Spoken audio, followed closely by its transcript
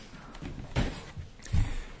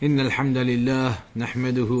إن الحمد لله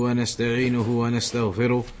نحمده ونستعينه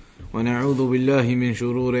ونستغفره ونعوذ بالله من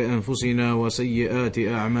شرور أنفسنا وسيئات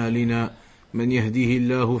أعمالنا من يهده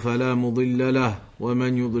الله فلا مضل له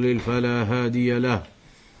ومن يضلل فلا هادي له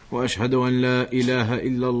وأشهد أن لا إله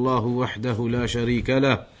إلا الله وحده لا شريك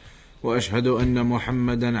له وأشهد أن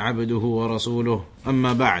محمدا عبده ورسوله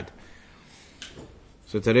أما بعد.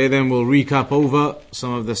 So today then we'll recap over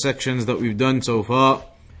some of the sections that we've done so far.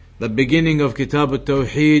 The beginning of Kitab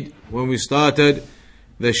Tawheed, when we started,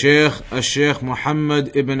 the Shaykh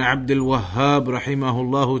Muhammad ibn Abdul Wahhab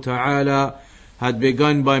rahimahullah ta'ala had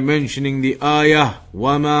begun by mentioning the ayah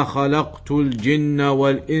وَمَا خَلَقْتُ الْجِنَّ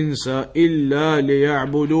وَالْإِنسَ إِلَّا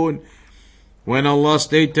لِيَعْبُدُونَ. When Allah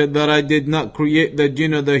stated that I did not create the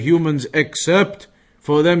jinn or the humans except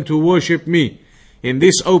for them to worship me. In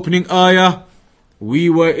this opening ayah, we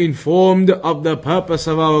were informed of the purpose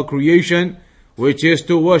of our creation, which is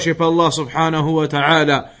to worship Allah subhanahu wa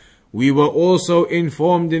ta'ala. We were also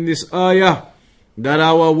informed in this ayah that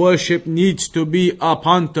our worship needs to be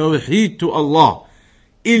upon Tawheed to Allah.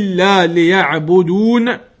 إِلَّا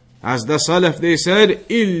لِيَعْبُدُونَ. As the Salaf they said,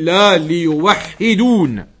 إِلَّا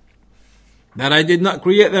لِيُوَحِّدُونَ. That I did not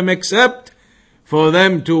create them except for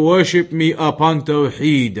them to worship me upon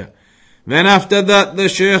Tawheed. Then after that the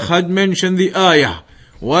Shaykh had mentioned the ayah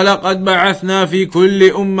وَلَقَدْ بَعَثْنَا فِي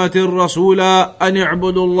كُلِّ أُمَّةٍ رَسُولًا أَنِ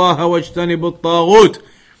اعْبُدُوا اللَّهَ وَاجْتَنِبُوا الطَّاغُوتَ.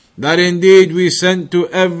 That indeed we sent to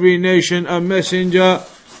every nation a messenger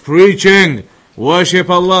preaching, worship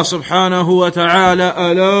Allah subhanahu wa ta'ala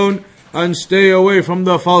alone and stay away from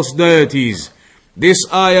the false deities. This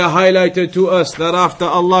ayah highlighted to us that after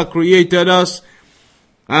Allah created us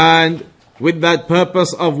and with that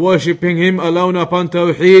purpose of worshipping Him alone upon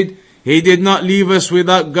Tawheed, He did not leave us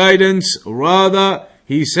without guidance. Rather,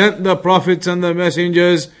 He sent the prophets and the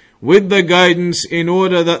messengers with the guidance in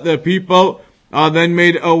order that the people are then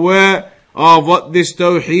made aware of what this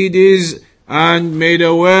Tawheed is and made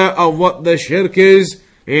aware of what the shirk is,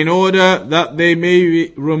 in order that they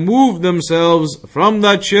may remove themselves from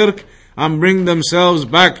that shirk and bring themselves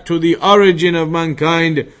back to the origin of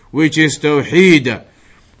mankind, which is Tawheed.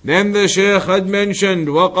 Then the Shaykh had mentioned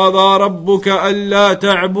وَقَضَى رَبُّكَ أَلَّا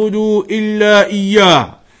تَعْبُدُوا إِلَّا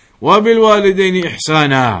إِيَّاهُ وَبِالْوَالِدَيْنِ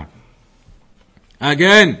إِحْسَانًا.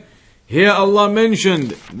 Again, here Allah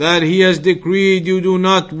mentioned that He has decreed you do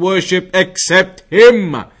not worship except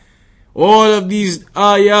Him. All of these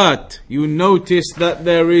ayat, you notice that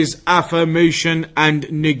there is affirmation and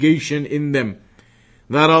negation in them.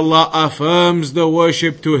 That Allah affirms the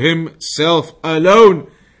worship to Himself alone,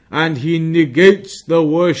 and He negates the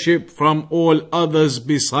worship from all others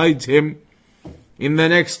besides Him. In the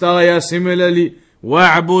next ayah similarly,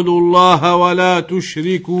 وَاعْبُدُوا اللَّهَ وَلَا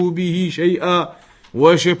تُشْرِكُوا بِهِ شَيْئًا.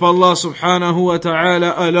 Worship Allah subhanahu wa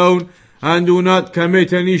ta'ala alone and do not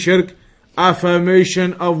commit any shirk.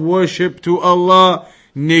 Affirmation of worship to Allah,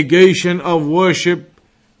 negation of worship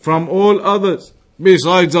from all others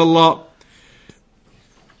besides Allah.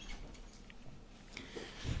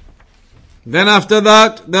 Then after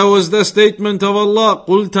that, there was the statement of Allah,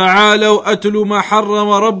 قُلْ تَعَالَوْا أَتْلُ مَا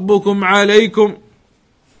حَرَّمَ رَبُّكُمْ عَلَيْكُمْ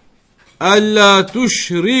أَلَّا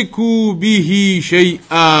تُشْرِكُوا بِهِ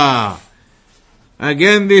شَيْئًا.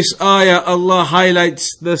 Again, this ayah, Allah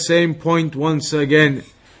highlights the same point once again.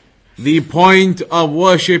 The point of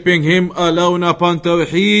worshipping Him alone upon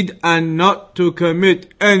Tawheed and not to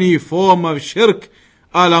commit any form of shirk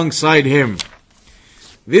alongside Him.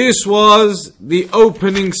 This was the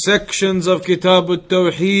opening sections of Kitab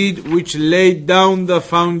Tawheed, which laid down the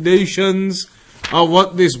foundations of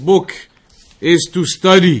what this book is to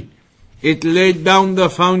study. It laid down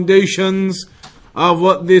the foundations of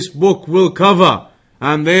what this book will cover,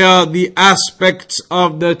 and they are the aspects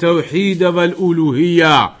of the Tawheed of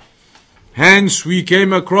Al-Uluhiyyah. Hence we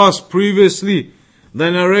came across previously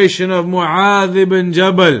the narration of Muadh ibn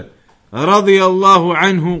Jabal radiyallahu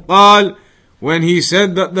anhu قال, when he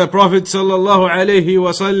said that the Prophet sallallahu alayhi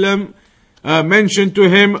wasallam mentioned to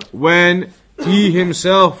him when he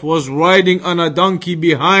himself was riding on a donkey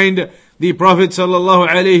behind the Prophet sallallahu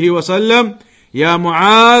alayhi wasallam, Ya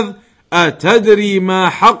Muadh, أتدري ما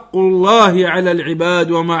حق الله على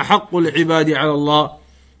العباد وما حق العباد على الله.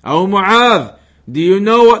 O Muadh, do you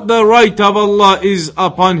know what the right of Allah is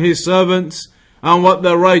upon His servants and what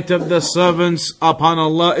the right of the servants upon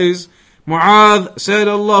Allah is? Muadh said,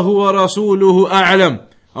 Allahu wa rasuluhu a'lam.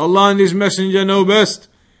 Allah and His Messenger know best.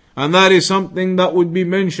 And that is something that would be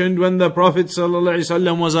mentioned when the Prophet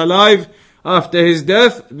ﷺ was alive. After his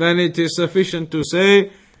death, then it is sufficient to say,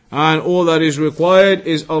 and all that is required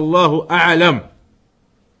is Allahu a'lam.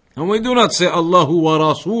 And we do not say Allahu wa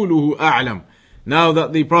rasuluhu a'lam. now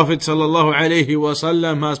that the Prophet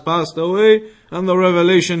ﷺ has passed away and the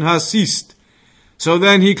revelation has ceased. So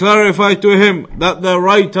then he clarified to him that the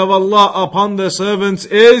right of Allah upon the servants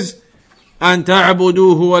is أَن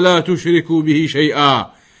تَعْبُدُوهُ وَلَا تُشْرِكُوا بِهِ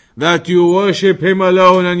شَيْئًا, that you worship Him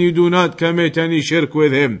alone and you do not commit any shirk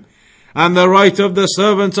with Him. And the right of the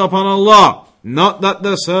servants upon Allah, not that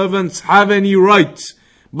the servants have any rights,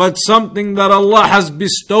 but something that Allah has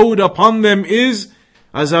bestowed upon them is,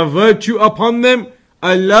 as a virtue upon them,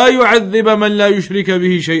 أَلَّا يُعَذِّبَ مَنْ لَا يُشْرِكَ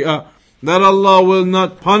بِهِ شَيْئًا, that Allah will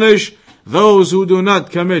not punish those who do not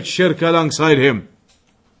commit shirk alongside Him.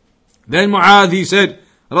 Then Muadh, he said,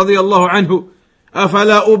 radiyallahu anhu,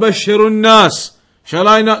 أَفَلَا أُبَشِّرُ النَّاسِ, shall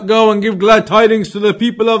I not go and give glad tidings to the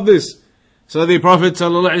people of this? So the Prophet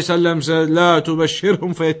ﷺ said, لَا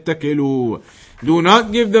تُبَشِّرْهُمْ فَيَتَّكِلُوا, do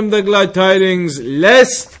not give them the glad tidings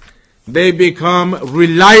lest they become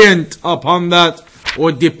reliant upon that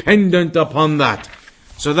or dependent upon that.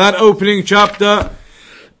 So that opening chapter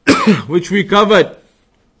which we covered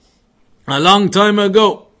a long time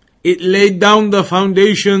ago, it laid down the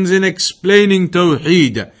foundations in explaining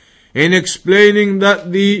Tawheed, in explaining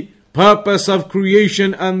that the purpose of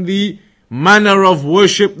creation and the manner of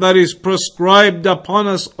worship that is prescribed upon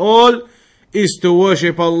us all is to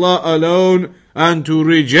worship Allah alone and to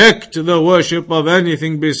reject the worship of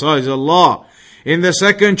anything besides Allah. In the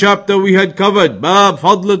second chapter we had covered Bab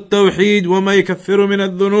Fadl al-Tawheed wa ma yakathiru min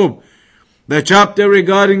al-dhunub, the chapter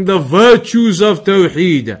regarding the virtues of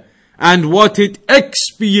Tawheed and what it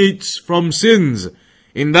expiates from sins.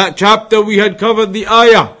 In that chapter we had covered the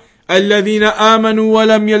ayah الَّذِينَ آمَنُوا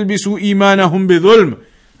وَلَمْ يَلْبِسُوا إِيمَانَهُمْ بِظُلْمٍ,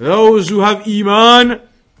 those who have Iman,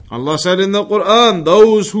 Allah said in the Quran,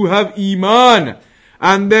 those who have Iman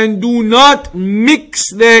and then do not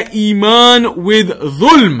mix their Iman with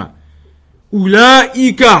dhulm,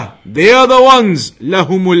 أُولَٰئِكَ, they are the ones,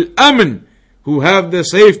 لَهُمُ الْأَمْنِ, who have the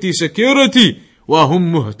safety, security,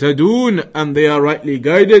 وَهُمْ مُهْتَدُونَ, and they are rightly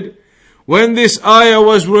guided. When this ayah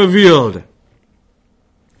was revealed,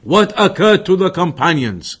 what occurred to the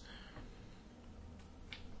companions?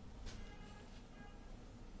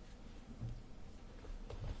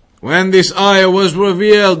 When this ayah was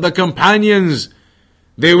revealed, the companions,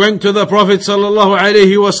 they went to the Prophet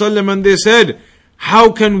ﷺ and they said,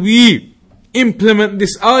 how can we implement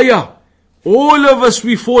this ayah? All of us,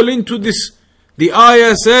 we fall into this. The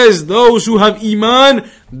ayah says, those who have Iman,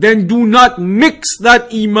 then do not mix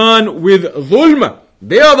that Iman with dhulm.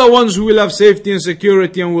 They are the ones who will have safety and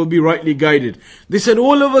security and will be rightly guided. They said,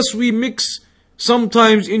 all of us, we mix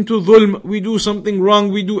sometimes into dhulm. We do something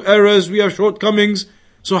wrong, we do errors, we have shortcomings.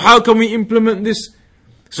 So how can we implement this?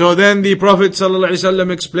 So then the Prophet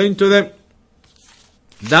ﷺ explained to them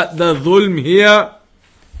that the dhulm here,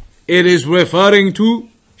 it is referring to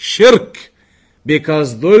shirk.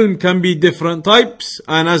 Because dhulm can be different types.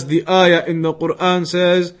 And as the ayah in the Quran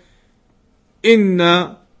says,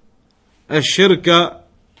 Inna ash-shirka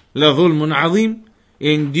la dhulmun azim.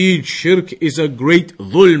 Indeed, shirk is a great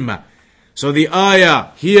dhulm. So the ayah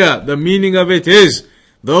here, the meaning of it is,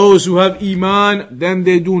 those who have Iman, then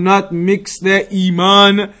they do not mix their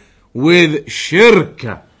Iman with shirk.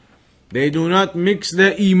 They do not mix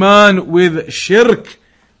their Iman with shirk.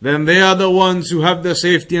 Then they are the ones who have the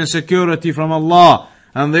safety and security from Allah.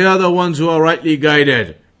 And they are the ones who are rightly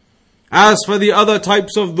guided. As for the other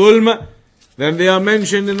types of dhulm, then they are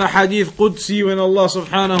mentioned in the Hadith Qudsi when Allah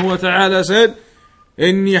subhanahu wa ta'ala said,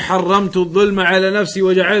 إِنِّي حَرَّمْتُ الظُّلْمَ عَلَى نَفْسِي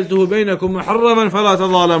وَجَعَلْتُهُ بَيْنَكُمْ مُحَرَّمًا فَلَا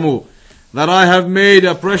تَظَالَمُوا, that I have made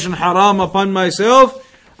oppression haram upon myself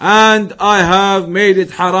and I have made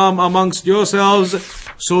it haram amongst yourselves,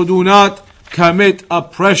 so do not commit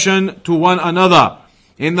oppression to one another.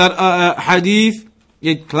 In that hadith,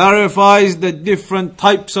 it clarifies the different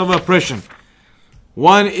types of oppression.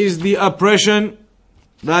 One is the oppression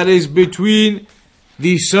that is between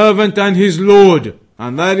the servant and his Lord,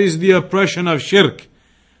 and that is the oppression of shirk.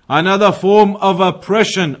 Another form of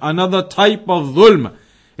oppression, another type of dhulm,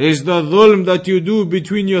 is the dhulm that you do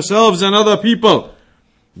between yourselves and other people.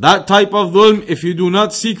 That type of dhulm, if you do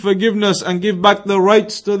not seek forgiveness and give back the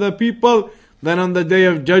rights to the people, then on the day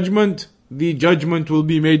of judgment, the judgment will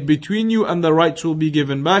be made between you and the rights will be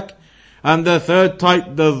given back. And the third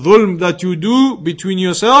type, the dhulm that you do between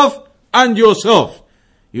yourself and yourself.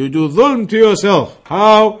 You do dhulm to yourself.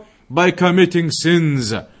 How? By committing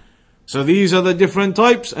sins. So these are the different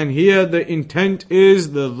types, and here the intent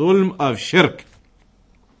is the dhulm of shirk.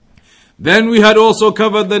 Then we had also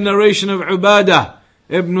covered the narration of Ubadah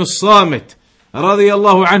ibn al-Samit رضي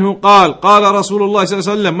الله عنه قال رسول الله صلى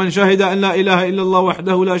الله عليه وسلم من شهد أن لا إله إلا الله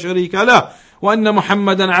وحده لا شريك له وأن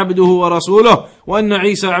محمدا عبده ورسوله وأن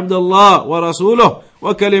عيسى عبد الله ورسوله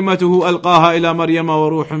وكلمته ألقاها إلى مريم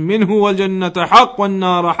وروح منه والجنة حق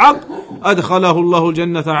والنار حق أدخله الله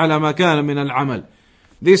الجنة على ما كان من العمل.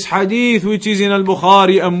 This hadith which is in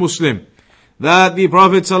Al-Bukhari and Muslim, that the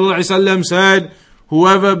Prophet ﷺ said,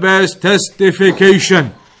 whoever bears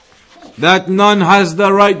testification that none has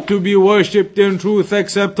the right to be worshipped in truth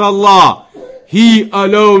except Allah, He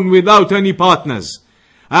alone without any partners,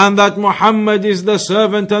 and that Muhammad is the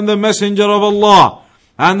servant and the messenger of Allah,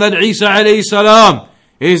 and that Isa alayhi salam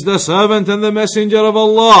is the servant and the messenger of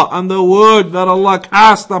Allah, and the word that Allah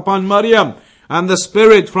cast upon Maryam, and the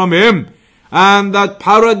spirit from him, and that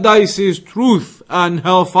paradise is truth and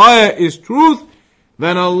hellfire is truth,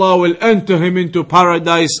 then Allah will enter him into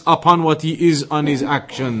paradise upon what he is on his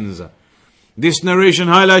actions. This narration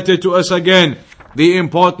highlighted to us again the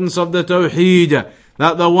importance of the Tawheed,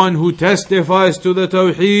 that the one who testifies to the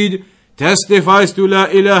Tawheed, testifies to La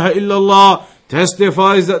ilaha illallah,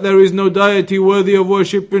 testifies that there is no deity worthy of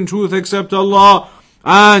worship in truth except Allah,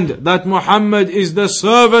 and that Muhammad is the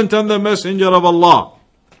servant and the messenger of Allah.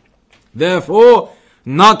 Therefore,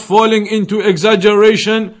 not falling into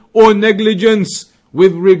exaggeration or negligence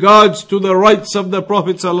with regards to the rights of the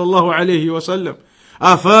Prophet sallallahu alaihi wasallam,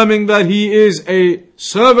 affirming that he is a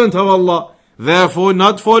servant of Allah, therefore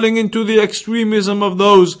not falling into the extremism of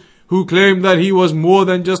those who claim that he was more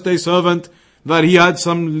than just a servant, that he had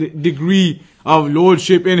some degree of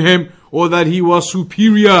lordship in him, or that he was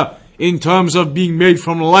superior in terms of being made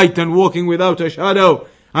from light and walking without a shadow,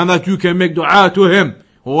 and that you can make dua to him.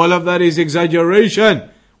 All of that is exaggeration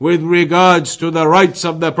with regards to the rights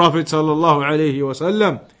of the Prophet sallallahu alaihi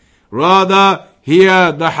wasallam. Rather,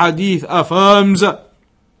 here the hadith affirms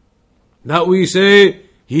that we say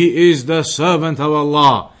he is the servant of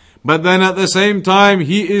Allah, but then at the same time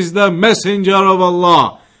he is the messenger of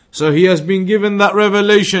Allah. So he has been given that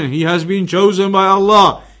revelation, he has been chosen by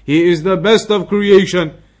Allah, he is the best of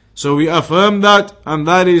creation. So we affirm that, and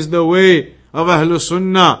that is the way of Ahlus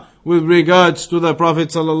Sunnah with regards to the Prophet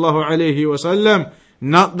sallallahu alaihi wasallam,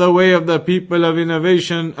 not the way of the people of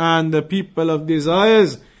innovation and the people of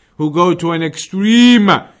desires who go to an extreme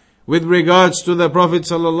with regards to the Prophet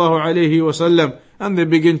sallallahu alaihi wasallam, and they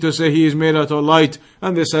begin to say he is made out of light,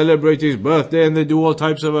 and they celebrate his birthday, and they do all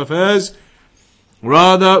types of affairs.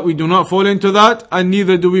 Rather, we do not fall into that, and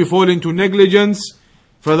neither do we fall into negligence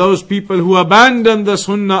for those people who abandon the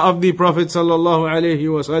sunnah of the Prophet sallallahu alaihi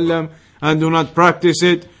wasallam and do not practice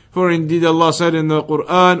it. For indeed Allah said in the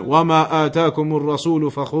Quran, وَمَا آتَاكُمُ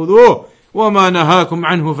الرَّسُولُ فَخُذُوهُ وَمَا نَهَاكُمْ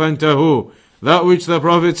عَنْهُ فَانْتَهُوا. That which the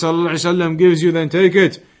Prophet ﷺ gives you, then take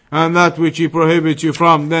it, and that which he prohibits you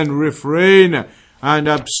from, then refrain and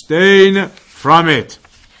abstain from it.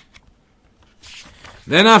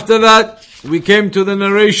 Then after that, we came to the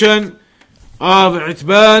narration of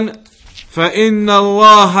Itban, فَإِنَّ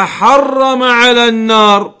اللَّهَ حَرَّمَ عَلَى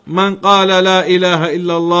النَّارِ مَنْ قَالَ لَا إِلَهَ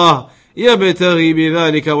إِلَّا اللَّهِ يَبْتَغِي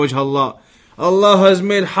بِذَلِكَ وَجْهَ اللَّهِ. Allah has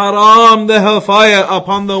made haram the hellfire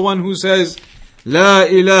upon the one who says La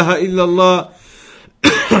ilaha illallah,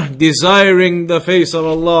 desiring the face of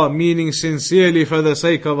Allah, meaning sincerely for the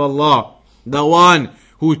sake of Allah. The one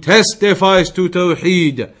who testifies to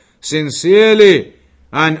Tawheed sincerely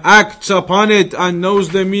and acts upon it and knows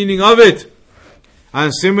the meaning of it.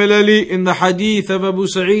 And similarly, in the hadith of Abu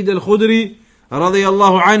Sa'id al-Khudri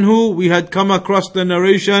radiyallahu anhu, we had come across the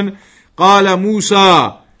narration, قال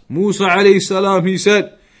Musa alayhi salam, he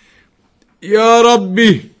said, Ya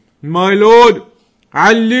Rabbi, my Lord,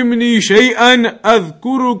 علمني شيئا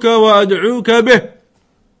أذكرك وأدعوك به.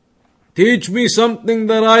 Teach me something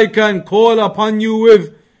that I can call upon you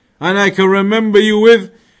with and I can remember you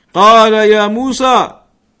with. قال يا موسى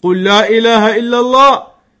قل لا إله إلا الله.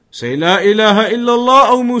 Say لا إله إلا الله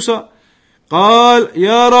أو موسى. قال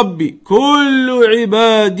يا ربي كل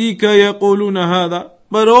عبادك يقولون هذا.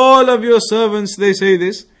 But all of your servants, they say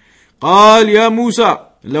this. قال يا موسى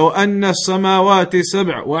لو أن السماوات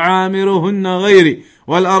السبع وعامرهن غيري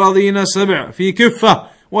والأراضين السبع في كفة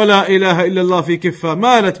ولا إله إلا الله في كفة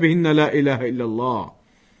مالت بهن لا إله إلا الله.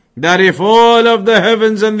 That if all of the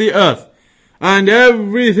heavens and the earth and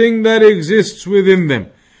everything that exists within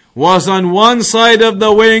them was on one side of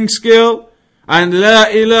the weighing scale and La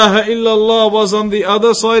ilaha illallah was on the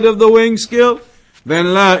other side of the weighing scale,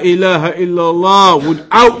 then La ilaha illallah would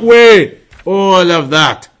outweigh all of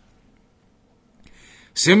that.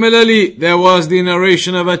 Similarly, there was the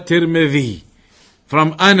narration of At-Tirmidhi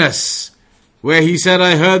from Anas, where he said,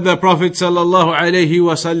 I heard the Prophet sallallahu alaihi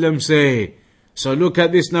wasallam say. So look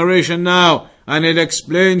at this narration now, and it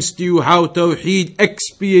explains to you how Tawheed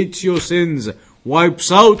expiates your sins,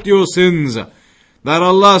 wipes out your sins. That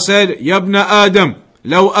Allah said, Ya ibn Adam,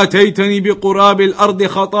 لو أتيتني بقراب الأرض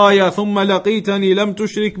خطايا ثم لقيتني لم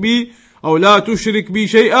تشرك بي أو لا تشرك بي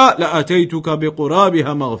شيئا لأتيتك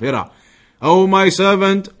بقرابها مغفرة. O my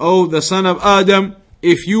servant, O the son of Adam,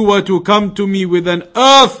 if you were to come to me with an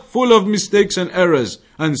earth full of mistakes and errors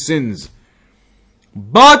and sins,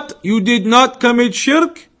 but you did not commit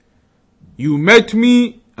shirk, you met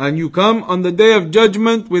me and you come on the day of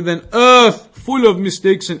judgment with an earth full of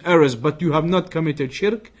mistakes and errors, but you have not committed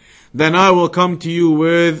shirk, then I will come to you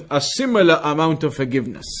with a similar amount of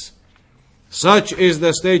forgiveness. Such is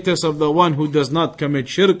the status of the one who does not commit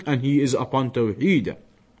shirk and he is upon Tawheed.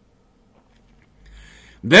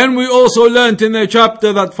 Then we also learnt in the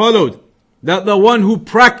chapter that followed that the one who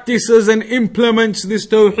practices and implements this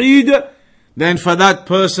Tawheed, then for that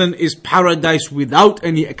person is paradise without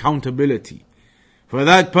any accountability. For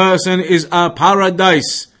that person is a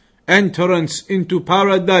paradise, entrance into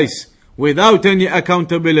paradise without any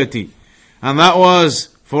accountability. And that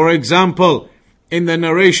was, for example, in the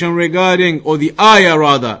narration regarding, or the ayah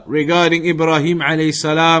rather, regarding Ibrahim alayhi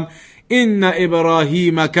salam, إن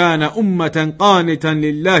إبراهيم كان أمة قانتا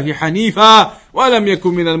لله حنيفا ولم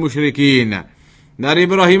يكن من المشركين. That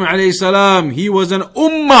Ibrahim alayhi salam, he was an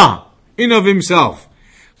ummah in of himself.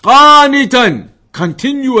 قانتا,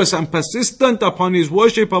 continuous and persistent upon his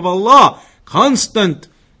worship of Allah. Constant,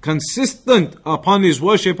 consistent upon his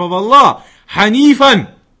worship of Allah.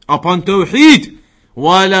 حنيفا, upon Tawheed.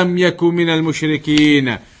 وَلَمْ يَكُ مِنَ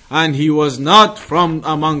الْمُشْرِكِينَ, and he was not from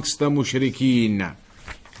amongst the mushrikeen.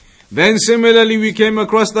 Then similarly we came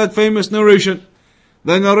across that famous narration,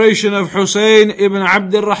 the narration of Hussein ibn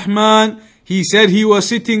Abd al-Rahman. He said he was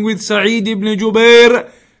sitting with Sa'id ibn Jubair,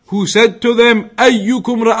 who said to them,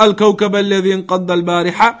 أَيُّكُمْ رَأَى الْكَوْكَبَ الَّذِي انْقَضَّ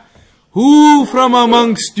الْبَارِحَةِ, who from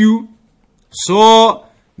amongst you saw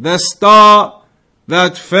the star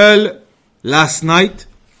that fell last night,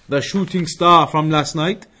 the shooting star from last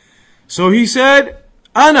night? So he said,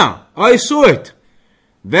 Ana, I saw it.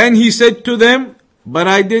 Then he said to them, but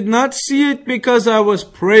I did not see it because I was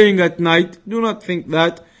praying at night. Do not think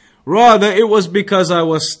that. Rather, it was because I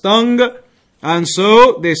was stung. And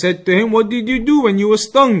so they said to him, what did you do when you were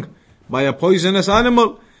stung by a poisonous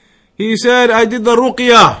animal? He said, I did the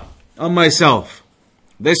ruqyah on myself.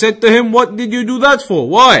 They said to him, what did you do that for?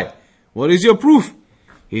 Why? What is your proof?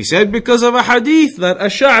 He said, because of a hadith that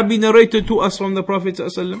Ash-Sha'bi narrated to us from the Prophet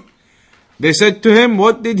ﷺ. They said to him,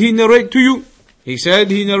 what did he narrate to you? He said,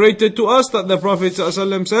 he narrated to us that the Prophet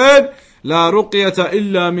ﷺ said, لا رقية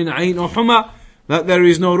إلا من عين حمى, that there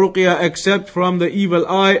is no ruqyah except from the evil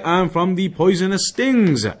eye and from the poisonous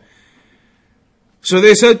stings. So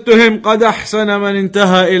they said to him, قد أحسن من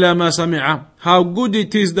انتهى إلى ما سمع. How good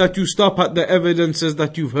it is that you stop at the evidences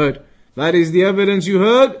that you've heard. That is the evidence you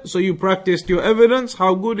heard, so you practiced your evidence.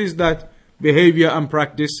 How good is that behavior and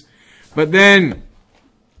practice? But then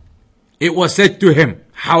it was said to him,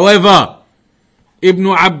 however, Ibn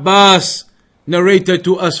Abbas narrated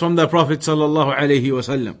to us from the Prophet sallallahu alaihi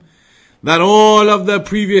wasallam that all of the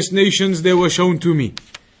previous nations, they were shown to me.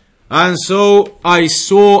 And so I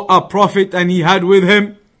saw a prophet and he had with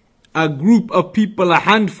him a group of people, a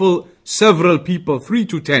handful, several people, 3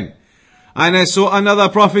 to 10. And I saw another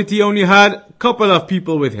prophet, he only had a couple of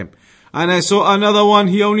people with him. And I saw another one,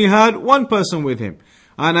 he only had one person with him.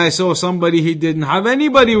 And I saw somebody, he didn't have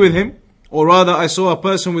anybody with him. Or rather, I saw a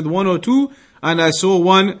person with 1 or 2, and I saw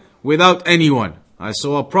one without anyone. I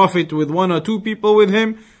saw a prophet with 1 or 2 people with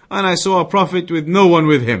him, and I saw a prophet with no one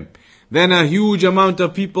with him. Then a huge amount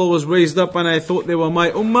of people was raised up, and I thought they were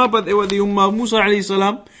my ummah, but they were the ummah of Musa alayhi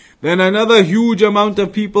salam. Then another huge amount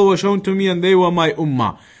of people were shown to me, and they were my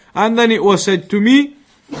ummah. And then it was said to me,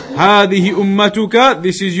 هذه أمتك,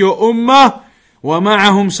 this is your ummah,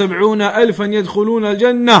 ومعهم 70,000 يدخلون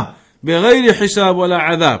الجنة بغير حساب ولا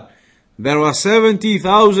عذاب. There are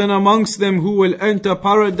 70,000 amongst them who will enter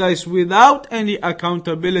paradise without any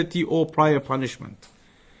accountability or prior punishment.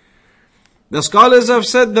 The scholars have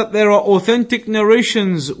said that there are authentic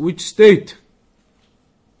narrations which state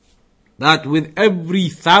that with every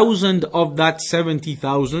 1,000 of that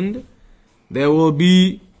 70,000, there will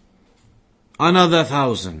be another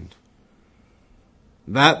 1,000.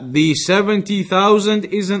 That the 70,000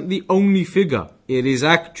 isn't the only figure. It is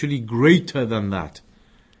actually greater than that.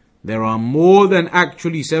 There are more than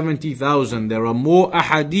actually 70,000. There are more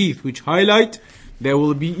ahadith which highlight there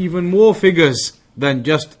will be even more figures than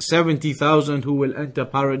just 70,000 who will enter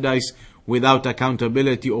paradise without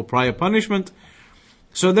accountability or prior punishment.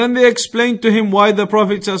 So then they explained to him why the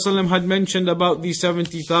Prophet ﷺ had mentioned about these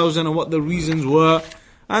 70,000 and what the reasons were.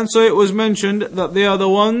 And so it was mentioned that they are the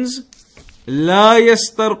ones, لا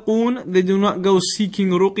يسترقون, they do not go seeking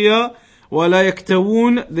ruqya, وَلَا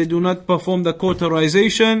يَكْتَوُونَ, they do not perform the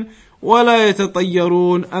cauterization, وَلَا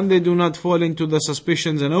يَتَطَيَّرُونَ, and they do not fall into the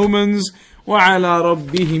suspicions and omens, وَعَلَى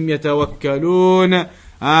رَبِّهِمْ يَتَوَكَّلُونَ,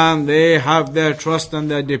 and they have their trust and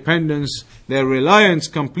their dependence, their reliance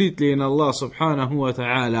completely in Allah subhanahu wa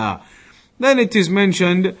ta'ala. Then it is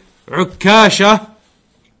mentioned, Ukkasha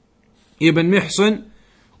ibn Mihsan,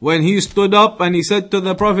 when he stood up and he said to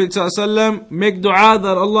the Prophet ﷺ, make dua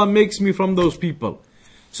that Allah makes me from those people.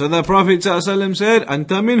 So the Prophet ﷺ said,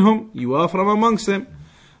 Anta minhum, you are from amongst them.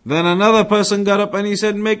 Then another person got up and he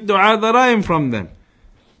said, make dua that I am from them.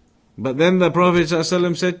 But then the Prophet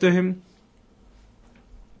ﷺ said to him,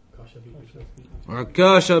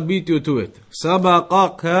 Ukkasha beat you to it.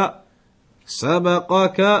 Sabaqaka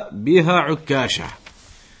biha Ukkasha.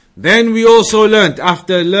 Then we also learnt,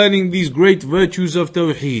 after learning these great virtues of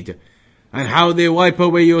Tawheed, and how they wipe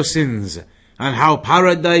away your sins, and how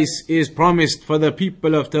paradise is promised for the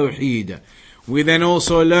people of Tawheed, we then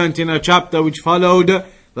also learnt in a chapter which followed,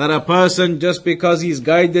 that a person, just because he's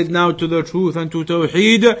guided now to the truth and to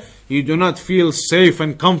Tawheed, you do not feel safe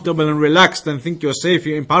and comfortable and relaxed and think you're safe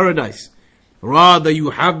in paradise. Rather, you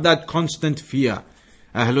have that constant fear.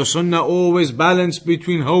 Ahlul Sunnah always balance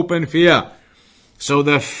between hope and fear. So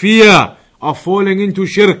the fear of falling into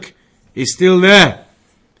shirk is still there.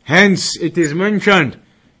 Hence it is mentioned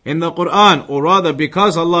in the Quran, or rather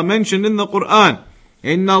because Allah mentioned in the Quran,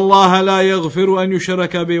 إِنَّ اللَّهَ لَا يَغْفِرُ أَن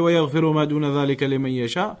يُشْرَكَ بِهِ وَيَغْفِرُ مَا دُونَ ذَلِكَ لِمَن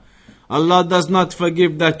يَشَاءُ. Allah does not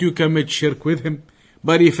forgive that you commit shirk with Him,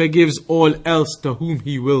 but He forgives all else to whom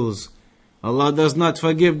He wills. Allah does not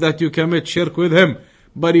forgive that you commit shirk with Him,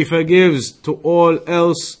 but He forgives to all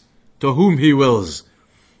else to whom He wills.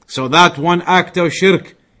 So that one act of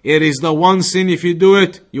shirk, it is the one sin, if you do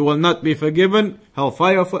it, you will not be forgiven,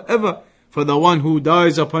 hellfire forever. For the one who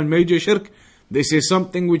dies upon major shirk, this is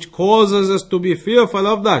something which causes us to be fearful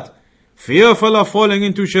of that. Fearful of falling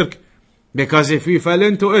into shirk. Because if we fell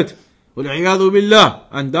into it, وَالْعِيَاذُ بِاللَّهِ,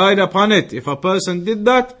 and died upon it, if a person did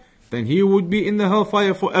that, then he would be in the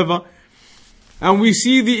hellfire forever. And we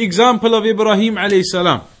see the example of Ibrahim alayhi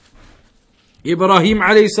salam. Ibrahim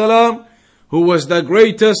alayhi salam, who was the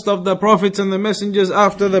greatest of the prophets and the messengers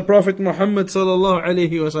after the Prophet Muhammad sallallahu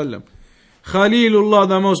alayhi wasallam. Khalilullah,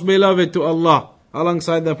 the most beloved to Allah,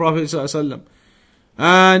 alongside the Prophet sallallahu alayhi wasallam.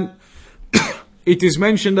 And it is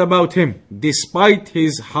mentioned about him, despite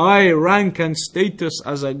his high rank and status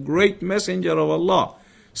as a great messenger of Allah,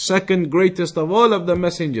 second greatest of all of the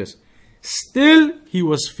messengers, still he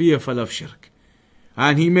was fearful of shirk.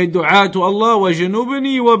 And he made dua to Allah,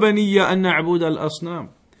 وَجَنُبْنِي وَبَنِيَّ أَن نَعْبُدَ الْأَصْنَامِ.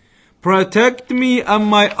 Protect me and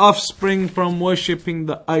my offspring from worshipping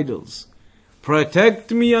the idols. Protect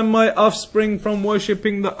me and my offspring from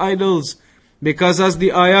worshipping the idols. Because as the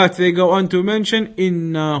ayat they go on to mention,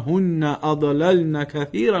 إِنَّهُنَّ أَضَلَلْنَ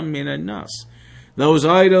كَثِيرًا مِنَ النَّاسِ. Those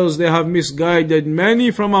idols, they have misguided many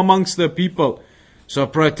from amongst the people. So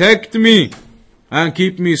protect me and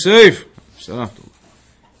keep me safe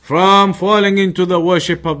from falling into the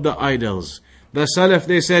worship of the idols. The Salaf,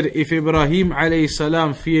 they said, if Ibrahim alayhi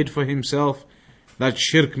salam feared for himself that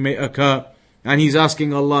shirk may occur, and he's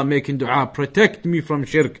asking Allah, making dua, protect me from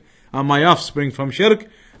shirk and my offspring from shirk,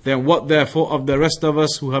 then what therefore of the rest of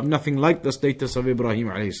us who have nothing like the status of Ibrahim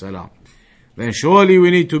alayhi salam? Then surely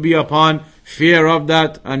we need to be upon fear of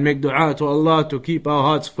that and make dua to Allah to keep our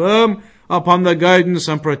hearts firm upon the guidance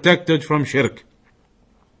and protected from shirk.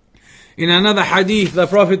 In another hadith, the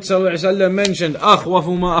Prophet ﷺ mentioned, أَخْوَفُ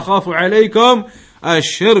مَا أَخَافُ عَلَيْكُمْ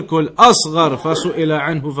الشِّرْكُ الْأَصْغَرُ فَسُئِلَ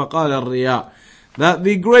عَنْهُ فَقَالَ الرِّيَاءُ. That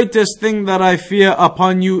the greatest thing that I fear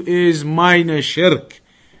upon you is minor shirk.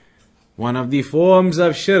 One of the forms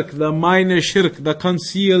of shirk, the minor shirk, the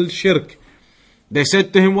concealed shirk. They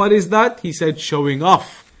said to him, what is that? He said, showing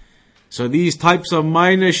off. So these types of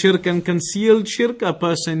minor shirk and concealed shirk, a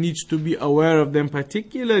person needs to be aware of them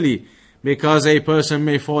particularly, because a person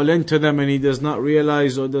may fall into them and he does not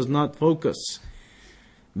realize or does not focus.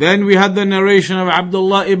 Then we had the narration of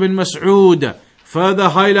Abdullah ibn Mas'ud, further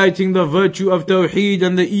highlighting the virtue of Tawheed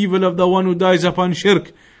and the evil of the one who dies upon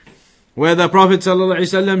shirk, where the Prophet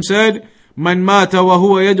ﷺ said, "Man mata wa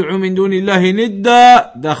huwa yad'u min dunillahi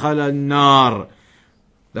nidda dakhala an-nar."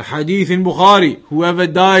 The hadith in Bukhari, whoever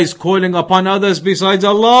dies calling upon others besides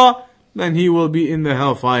Allah, then he will be in the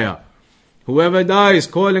hellfire. Whoever dies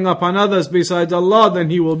calling upon others besides Allah, then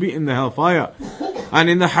he will be in the hellfire. And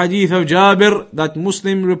in the hadith of Jabir that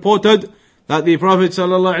Muslim reported, that the Prophet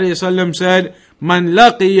ﷺ said, "Man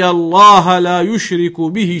laqiya Allah la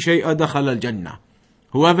yushriku bihi shay'a dakhala al-jannah."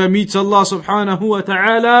 Whoever meets Allah subhanahu wa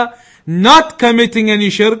ta'ala not committing any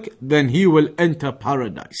shirk, then he will enter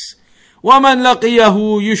paradise. وَمَنْ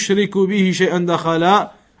لَقِيَهُ يُشْرِكُ بِهِ شَيْئًا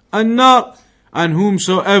دَخَلَ النار. And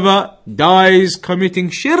whomsoever dies committing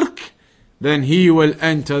shirk, then he will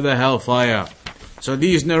enter the hellfire. So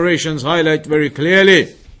these narrations highlight very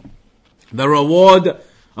clearly the reward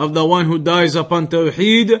of the one who dies upon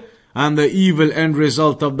Tawheed and the evil end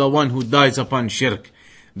result of the one who dies upon shirk.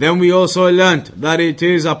 Then we also learnt that it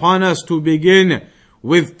is upon us to begin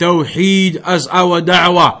with Tawheed as our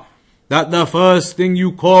da'wah. That the first thing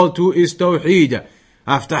you call to is Tawheed.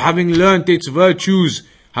 After having learnt its virtues,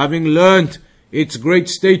 having learnt its great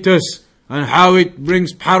status, and how it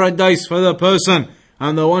brings paradise for the person,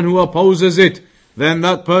 and the one who opposes it, then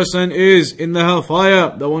that person is in the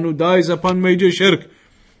hellfire, the one who dies upon major shirk.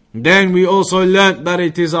 Then we also learnt that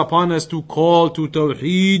it is upon us to call to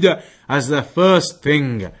Tawheed as the first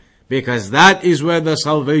thing, because that is where the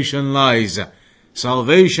salvation lies.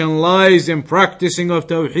 Salvation lies in practicing of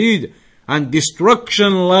Tawheed, and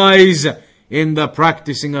destruction lies in the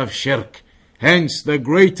practicing of shirk. Hence, the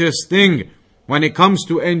greatest thing when it comes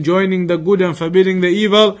to enjoining the good and forbidding the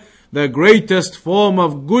evil, the greatest form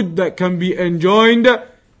of good that can be enjoined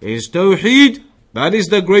is Tawheed. That is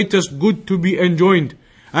the greatest good to be enjoined.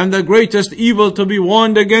 And the greatest evil to be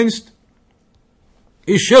warned against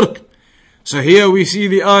is shirk. So here we see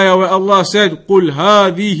the ayah where Allah said, قُلْ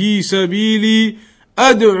هَذِهِ سَبِيلِي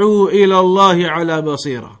أَدْعُو إِلَى اللَّهِ عَلَى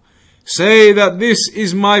بَصِيرًا. Say that this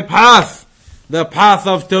is my path, the path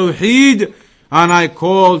of Tawheed, and I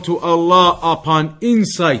call to Allah upon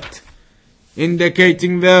insight.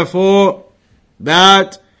 Indicating therefore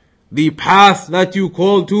that the path that you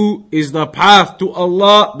call to is the path to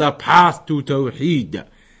Allah, the path to Tawheed.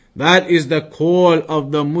 That is the call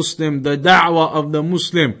of the Muslim, the da'wah of the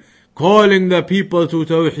Muslim, calling the people to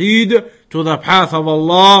Tawheed, to the path of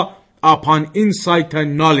Allah, upon insight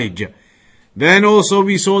and knowledge. Then also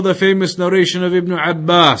we saw the famous narration of Ibn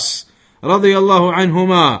Abbas, radiyallahu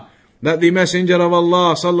anhuma, that the Messenger of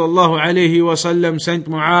Allah sallallahu alayhi wasallam sent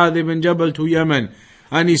Muadh ibn Jabal to Yemen,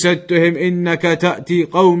 and he said to him, إِنَّكَ تَأْتِي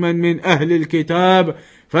قَوْمًا مِنْ أَهْلِ الْكِتَابِ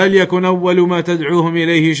فَلْيَكُنْ أَوَّلُ مَا تَدْعُوهُمْ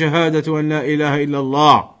إِلَيْهِ شَهَادَةُ أَنْ لَا إِلَهَ إِلَّا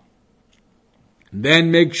اللَّهِ.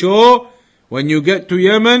 Then make sure when you get to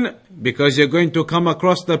Yemen, because you're going to come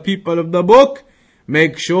across the people of the book,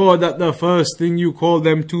 make sure that the first thing you call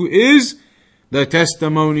them to is the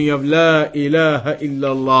testimony of La ilaha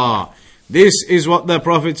illallah. This is what the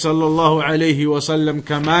Prophet sallallahu alaihi wasallam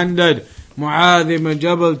commanded Muadh ibn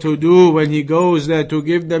Jabal to do when he goes there to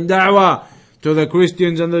give them da'wah to the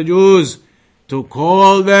Christians and the Jews, to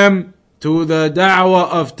call them to the da'wah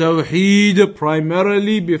of Tawheed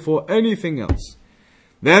primarily before anything else.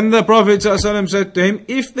 Then the Prophet ﷺ said to him,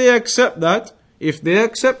 if they accept that, if they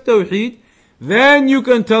accept Tawheed, then you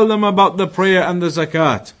can tell them about the prayer and the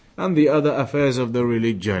zakat and the other affairs of the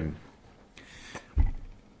religion.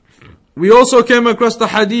 We also came across the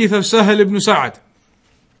hadith of Sahal ibn Sa'ad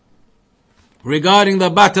regarding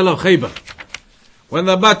the battle of Khaybar. When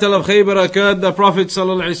the battle of Khaybar occurred, the Prophet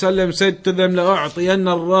ﷺ said to them, لَأُعْطِيَنَّ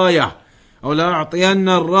الرَّايَةِ أو لأعطين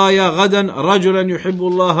الراية غدا رجلا يحب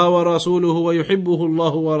الله ورسوله ويحبه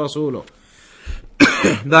الله ورسوله.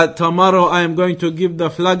 That tomorrow I am going to give the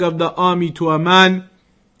flag of the army to a man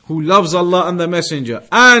who loves Allah and the Messenger,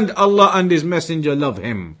 and Allah and His Messenger love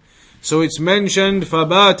him. So it's mentioned,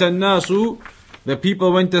 فَبَاتَ النَّاسُ, the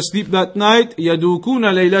people went to sleep that night, يَدُوكُونَ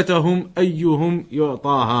لَيْلَتَهُمْ أَيُّهُمْ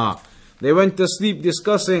يُعْطَاهَا. They went to sleep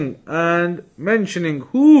discussing and mentioning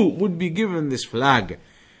who would be given this flag.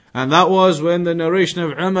 And that was when the narration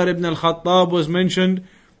of Umar ibn al-Khattab was mentioned,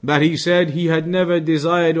 that he said he had never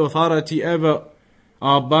desired authority ever,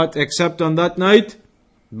 but except on that night,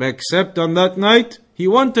 he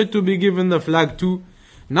wanted to be given the flag too,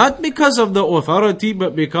 not because of the authority,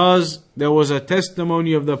 but because there was a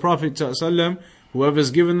testimony of the Prophet ﷺ,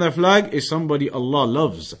 whoever's given the flag is somebody Allah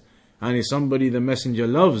loves, and is somebody the Messenger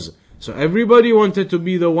loves. So everybody wanted to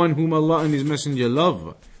be the one whom Allah and His Messenger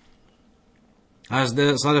love. As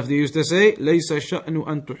the Salaf, they used to say, لَيْسَ الشَّأْنُ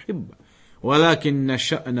أَن تُحِبَّ وَلَكِنَّ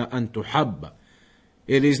الشَّأْنَ أَن تُحَبَّ.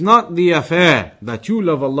 It is not the affair that you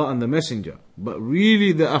love Allah and the Messenger, but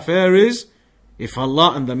really the affair is if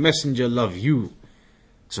Allah and the Messenger love you.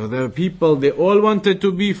 So the people, they all wanted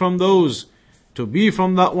to be from those, to be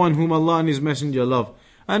from that one whom Allah and His Messenger love.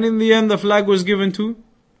 And in the end, the flag was given to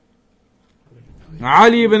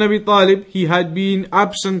Ali ibn Abi Talib. He had been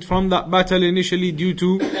absent from that battle initially due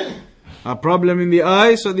to a problem in the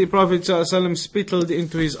eye, so the Prophet ﷺ spittled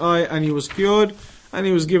into his eye and he was cured, and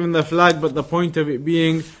he was given the flag. But the point of it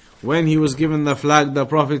being, when he was given the flag, the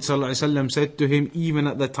Prophet ﷺ said to him, even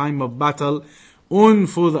at the time of battle,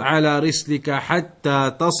 أنفذ على رسلك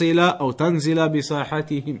حتى تصل أو تنزل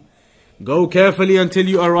بساحتهم. Go carefully until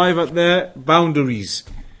you arrive at their boundaries.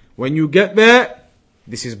 When you get there,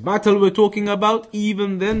 This is battle we're talking about.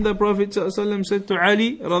 Even then the Prophet ﷺ said to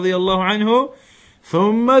Ali radiallahu anhu,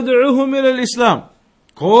 ثُمَّ ادْعُهُمْ إِلَى الْإِسْلَامِ,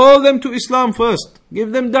 call them to Islam first.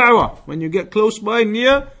 Give them da'wah. When you get close by,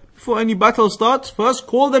 near, before any battle starts, first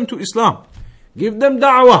call them to Islam. Give them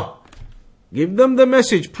da'wah. Give them the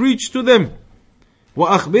message. Preach to them.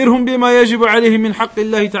 وَأَخْبِرْهُمْ بِمَا يَجِبُ عَلَيْهِمْ مِنْ حَقِّ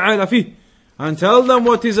اللَّهِ تَعَالَى فِيهِ, and tell them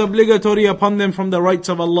what is obligatory upon them from the rights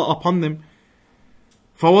of Allah upon them.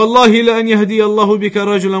 فَوَاللَّهِ لَأَنْ يَهْدِيَ اللَّهُ بِكَ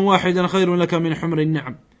رَجُلًا وَاحِدًا خَيْرٌ لَكَ مِنْ حُمْرِ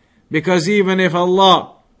النِّعَمِ. Because even if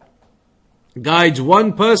Allah guides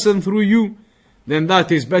one person through you, then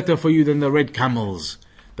that is better for you than the red camels.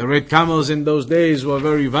 The red camels in those days were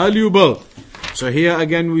very valuable. So here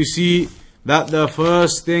again we see that the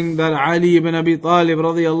first thing that Ali ibn Abi Talib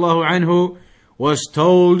radiallahu anhu was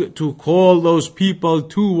told to call those people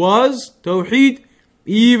to was Tawheed.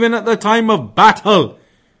 Even at the time of battle,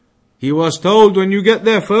 he was told, when you get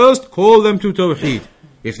there first, call them to Tawheed.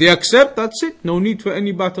 If they accept, that's it. No need for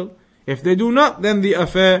any battle. If they do not, then the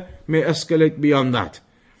affair may escalate beyond that.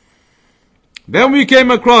 Then we came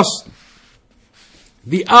across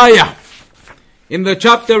the ayah in the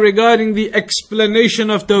chapter regarding the explanation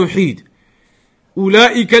of Tawheed.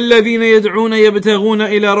 أولئك الذين يدعون يبتغون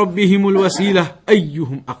إلى ربهم الوسيلة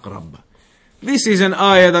أيهم أقرب. This is an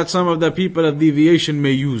ayah that some of the people of deviation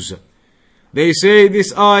may use. They say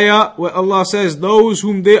this ayah where Allah says those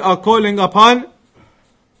whom they are calling upon,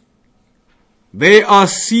 they are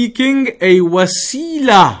seeking a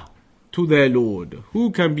wasila to their Lord.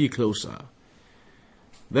 Who can be closer?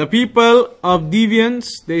 The people of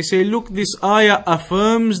deviance, they say, look, this ayah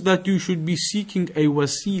affirms that you should be seeking a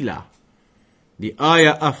wasila. The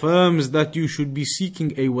ayah affirms that you should be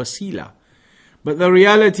seeking a wasila. But the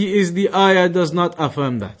reality is the ayah does not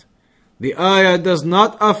affirm that. The ayah does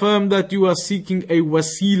not affirm that you are seeking a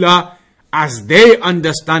wasila as they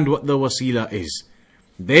understand what the wasila is.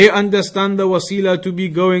 They understand the wasila to be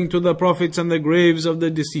going to the prophets and the graves of the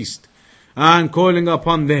deceased and calling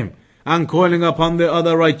upon them and calling upon the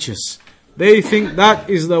other righteous. They think that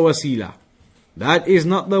is the wasila. That is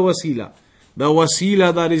not the wasila. The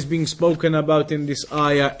wasila that is being spoken about in this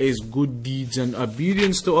ayah is good deeds and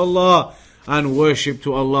obedience to Allah and worship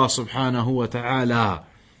to Allah subhanahu wa ta'ala.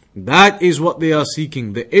 That is what they are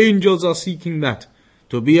seeking. The angels are seeking that,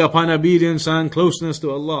 to be upon obedience and closeness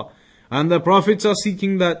to Allah. And the prophets are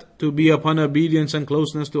seeking that, to be upon obedience and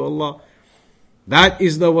closeness to Allah. That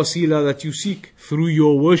is the wasila that you seek through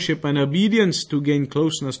your worship and obedience to gain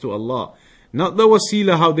closeness to Allah. Not the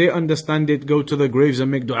wasila how they understand it, go to the graves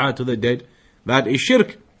and make dua to the dead. That is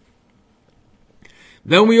shirk.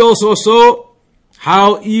 Then we also saw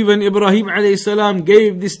how even Ibrahim alayhi salam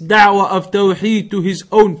gave this da'wah of Tawheed to his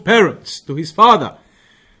own parents, to his father.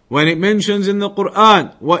 When it mentions in the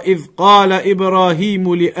Quran, وَإِذْ قَالَ إِبْرَاهِيمُ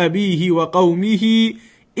لِأَبِيهِ وَقَوْمِهِ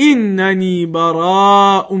إِنَّنِي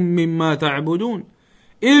بَرَاءٌ مِّمَّا تَعْبُدُونَ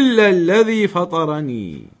إِلَّا الَّذِي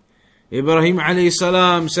فَطَرَنِي. Ibrahim alayhi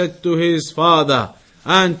salam said to his father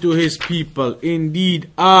and to his people, indeed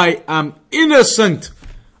I am innocent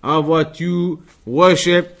of what you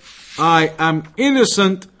worship. I am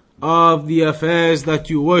innocent of the affairs that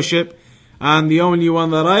you worship, and the only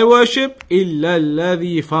one that I worship, إِلَّا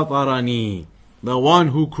الَّذِي فَطَرَنِي, the one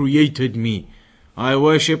who created me. I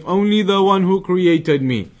worship only the one who created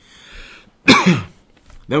me.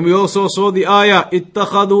 Then we also saw the ayah,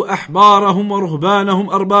 اتَّخَذُوا أَحْبَارَهُمْ وَرُهْبَانَهُمْ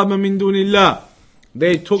أَرْبَابًا مِّن دُونِ اللَّهِ.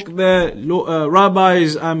 They took their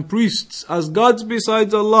rabbis and priests as gods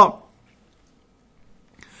besides Allah.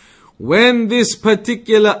 When this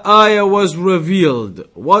particular ayah was revealed,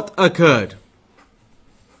 what occurred?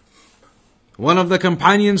 One of the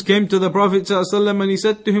companions came to the Prophet ﷺ and he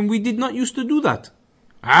said to him, we did not used to do that.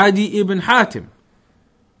 Adi ibn Hatim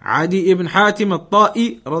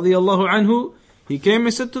al-Ta'i radiyallahu anhu, he came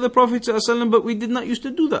and said to the Prophet ﷺ, but we did not used to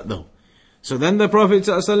do that though. So then the Prophet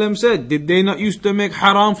ﷺ said, did they not used to make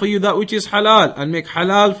haram for you that which is halal, and make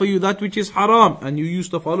halal for you that which is haram, and you used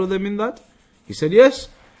to follow them in that? He said, yes.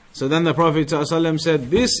 So then the Prophet ﷺ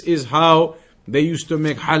said, this is how they used to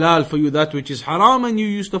make halal for you that which is haram, and you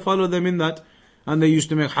used to follow them in that. And they used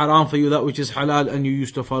to make haram for you that which is halal, and you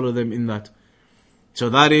used to follow them in that. So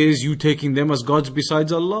that is you taking them as gods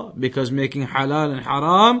besides Allah, because making halal and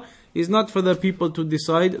haram is not for the people to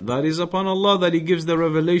decide. That is upon Allah, that He gives the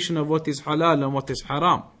revelation of what is halal and what is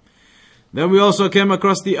haram. Then we also came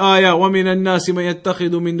across the ayah, وَمِنَ النَّاسِ مَن يَتَّخِذُ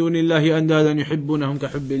مِن دُونِ اللَّهِ أَنْدَادًا يُحِبُّونَهُمْ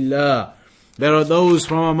كَحُبِّ اللَّهِ. There are those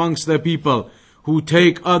from amongst the people who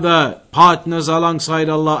take other partners alongside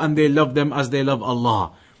Allah and they love them as they love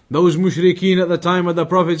Allah. Those mushrikeen at the time of the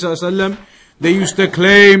Prophet ﷺ, they used to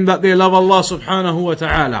claim that they love Allah subhanahu wa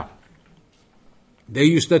ta'ala. They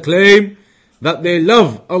used to claim that they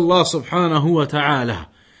love Allah subhanahu wa ta'ala.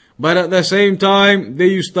 But at the same time, they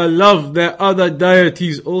used to love their other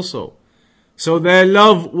deities also. So their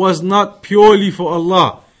love was not purely for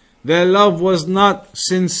Allah. Their love was not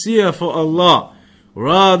sincere for Allah.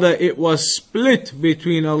 Rather, it was split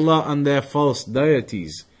between Allah and their false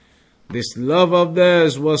deities. This love of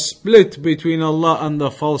theirs was split between Allah and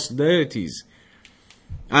the false deities.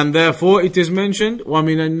 And therefore it is mentioned,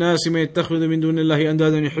 وَمِنَ النَّاسِ مَن يَتَّخِذُ مِن دُونِ اللَّهِ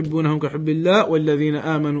أَنْدَادًا يُحِبُّونَهُمْ كَحُبِّ اللَّهِ وَالَّذِينَ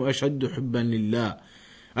آمَنُوا أَشَدُّ حُبًّا لِلَّهِ.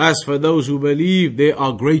 As for those who believe, they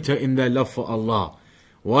are greater in their love for Allah.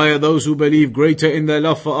 Why are those who believe greater in their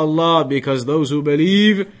love for Allah? Because those who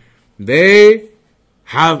believe, they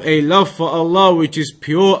have a love for Allah which is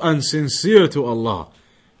pure and sincere to Allah.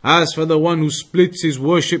 As for the one who splits his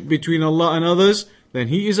worship between Allah and others, then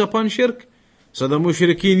he is upon shirk. So the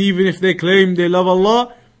mushrikeen, even if they claim they love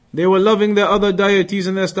Allah, they were loving their other deities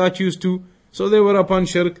and their statues too. So they were upon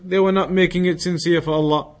shirk. They were not making it sincere for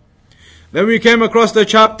Allah. Then we came across the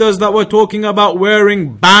chapters that were talking about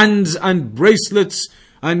wearing bands and bracelets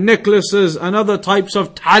and necklaces and other types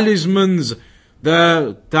of talismans,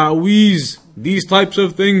 the ta'weez, these types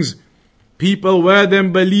of things. People wear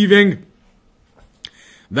them believing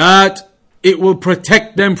that it will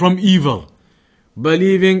protect them from evil,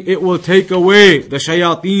 believing it will take away the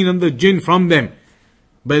shayateen and the jinn from them,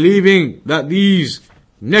 believing that these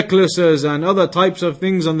necklaces and other types of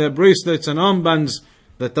things on their bracelets and armbands,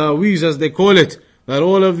 the ta'weez as they call it, that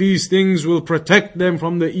all of these things will protect them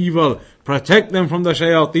from the evil, protect them from the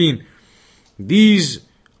shayateen. These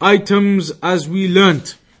items, as we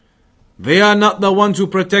learnt, they are not the ones who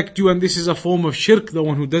protect you, and this is a form of shirk, the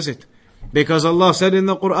one who does it. Because Allah said in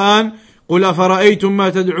the Quran, قُلْ أَفَرَأَيْتُمْ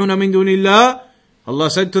مَا تَدْعُونَ مِن دُونِ اللَّهِ. Allah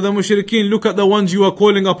said to the mushrikeen, look at the ones you are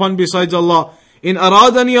calling upon besides Allah. إِنْ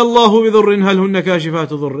أَرَادَنِي اللَّهُ بِضُرٍّ هَلْ هُنَّ كَاشِفَاتُ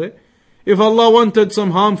ضُرِّهِ. If Allah wanted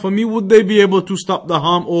some harm for me, would they be able to stop the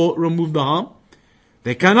harm or remove the harm?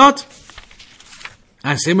 They cannot.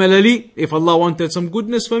 And similarly, if Allah wanted some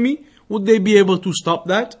goodness for me, would they be able to stop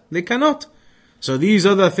that? They cannot. So these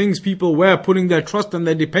other things people wear, putting their trust and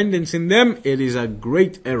their dependence in them, it is a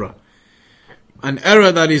great error. An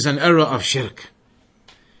error that is an error of shirk.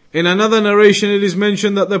 In another narration it is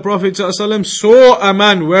mentioned that the Prophet ﷺ saw a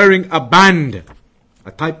man wearing a band,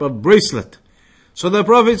 a type of bracelet. So the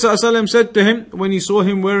Prophet ﷺ said to him, when he saw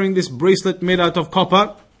him wearing this bracelet made out of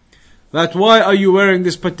copper, that why are you wearing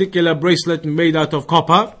this particular bracelet made out of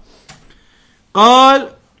copper?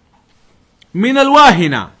 قال من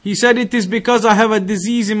الواهنة. He said, it is because I have a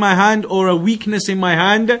disease in my hand or a weakness in my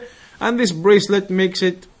hand, and this bracelet makes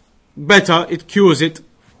it better, it cures it.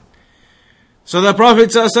 So the Prophet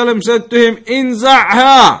ﷺ said to him,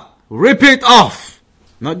 انزعها, rip it off.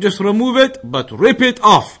 Not just remove it, but rip it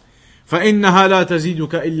off. فإنها لا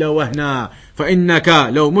تزيدك إلا وهنا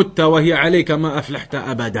فإنك لو مت وهي عليك ما أفلحت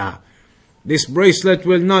أبدا. This bracelet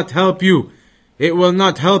will not help you. It will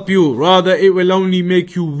not help you. Rather, it will only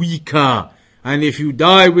make you weaker. And if you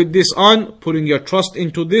die with this on, putting your trust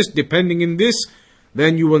into this, depending in this,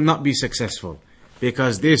 then you will not be successful.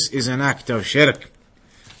 Because this is an act of shirk.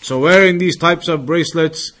 So wearing these types of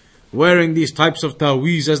bracelets, wearing these types of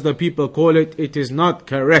ta'weez as the people call it, it is not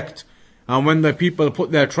correct. And when the people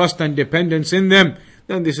put their trust and dependence in them,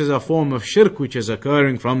 then this is a form of shirk which is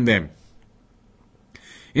occurring from them.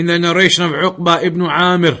 In the narration of Uqba ibn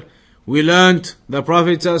Amir, we learnt the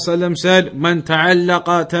Prophet ﷺ said, من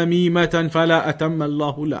تعلق تميمة فلا أتم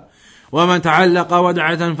الله له ومن تعلق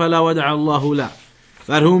ودعة فلا ودع الله له.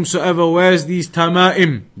 That whomsoever wears these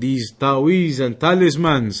tama'im, these ta'weez and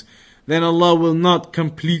talismans, then Allah will not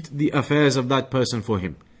complete the affairs of that person for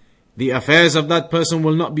him. The affairs of that person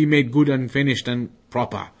will not be made good and finished and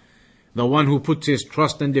proper. The one who puts his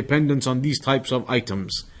trust and dependence on these types of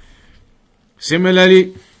items.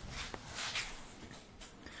 Similarly,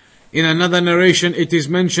 in another narration, it is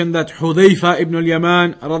mentioned that Hudayfa ibn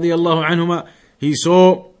al-Yaman radiyallahu anhuma, he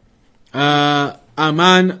saw a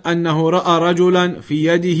man أنه رأى رجلا في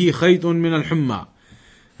يده خيط من الحمى,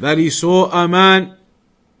 that he saw a man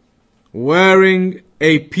wearing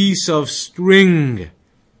a piece of string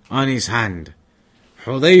on his hand.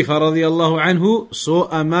 Hudayfa radiyallahu anhu saw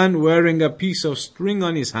a man wearing a piece of string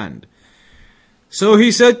on his hand. So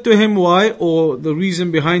he said to him why, or the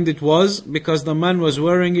reason behind it was because the man was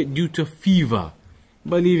wearing it due to fever,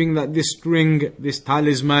 believing that this string, this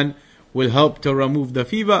talisman will help to remove the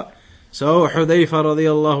fever. So Hudayfa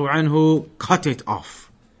radiyallahu anhu cut it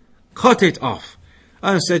off,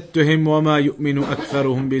 and said to him, وَمَا يُؤْمِنُ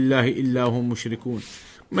أَكْثَرُهُمْ بِاللَّهِ إِلَّا هُمْ مُشْرِكُونَ.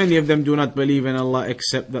 Many of them do not believe in Allah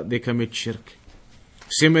except that they commit shirk.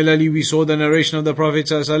 Similarly, we saw the narration of the Prophet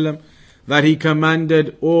ﷺ that he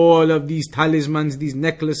commanded all of these talismans, these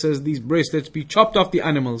necklaces, these bracelets be chopped off the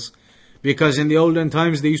animals. Because in the olden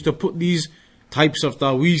times they used to put these types of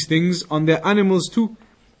ta'weez things on their animals too,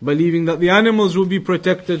 believing that the animals will be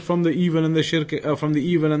protected from the evil and the shirk, from the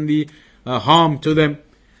evil and the harm to them.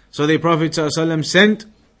 So the Prophet ﷺ sent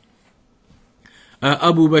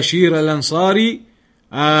Abu Bashir al-Ansari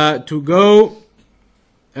to go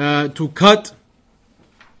to cut,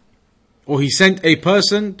 or he sent a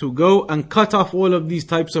person to go and cut off all of these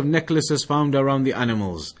types of necklaces found around the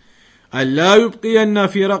animals. أَلَّا يُبْقِيَنَّ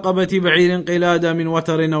فِي رَقَبَةِ بَعِيرٍ قِلَادًا مِنْ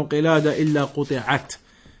وَتَرٍ أَوْ قِلَادًا إِلَّا قُطِعَتْ.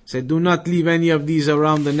 Said, do not leave any of these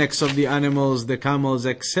around the necks of the animals, the camels,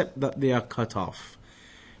 except that they are cut off.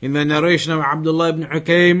 In the narration of Abdullah ibn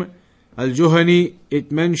Ukaym al-Juhani,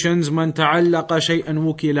 it mentions مَنْ تَعَلَّقَ شَيْئًا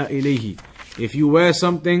وُكِلَ إِلَيْهِ. If you wear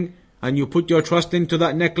something and you put your trust into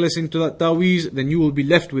that necklace, into that ta'weez, then you will be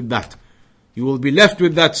left with that. You will be left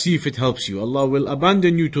with that, see if it helps you. Allah will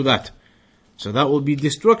abandon you to that. So that will be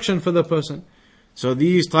destruction for the person. So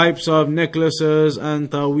these types of necklaces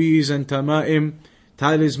and ta'weez and tama'im,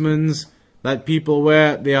 talismans that people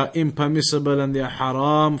wear, they are impermissible and they are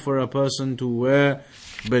haram for a person to wear,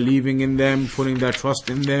 believing in them, putting their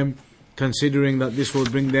trust in them, considering that this will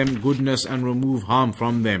bring them goodness and remove harm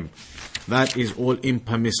from them. That is all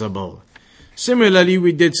impermissible. Similarly,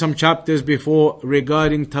 we did some chapters before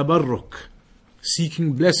regarding tabarruk,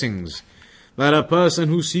 seeking blessings. That a person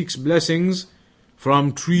who seeks blessings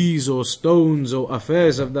from trees or stones or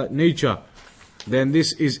affairs of that nature, then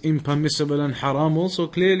this is impermissible and haram also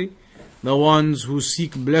clearly. The ones who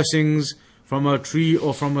seek blessings from a tree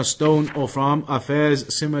or from a stone or from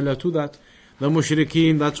affairs similar to that, the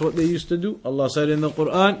mushrikeen, that's what they used to do. Allah said in the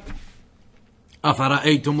Quran,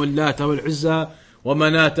 أَفَرَأَيْتُمُ اللَّاتَ وَالْعُزَّى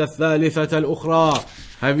وَمَنَاةَ الثَّالِثَةَ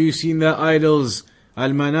الْأُخْرَى. Have you seen their idols,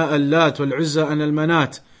 Al-Lat wal-Uzza and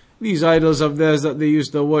Al-Manat, these idols of theirs that they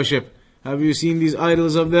used to worship? Have you seen these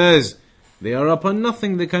idols of theirs? They are upon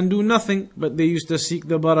nothing, they can do nothing, but they used to seek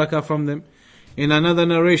the barakah from them. In another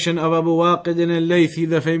narration of Abu Muadh Taqweem Aslam,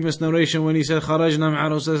 the famous narration when he said, خرجنا مع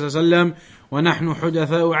رسول الله صلى الله عليه وسلم ونحن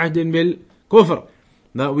حدثاء عهد بالكفر,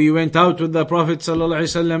 that we went out with the Prophet sallallahu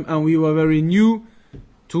alaihi wasallam and we were very new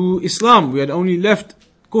to Islam. We had only left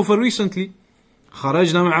kufr recently.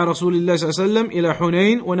 خرجنا مع رسول الله صلى الله عليه وسلم إلى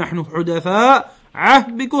حنين ونحن حدثاء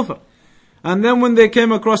عهد بكفر. And then when they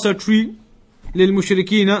came across a tree,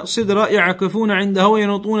 للمشركين صدرا يعكفون عندها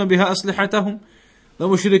وينطون بها أسلحتهم. The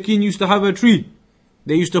mushrikeen used to have a tree.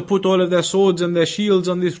 They used to put all of their swords and their shields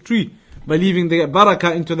on this tree, believing they get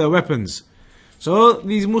barakah into their weapons. So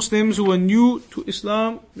these Muslims who were new to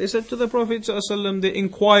Islam, they said to the Prophet ﷺ, they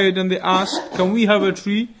inquired and they asked, can we have a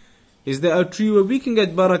tree? Is there a tree where we can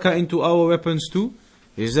get barakah into our weapons too?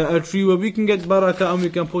 Is there a tree where we can get barakah and we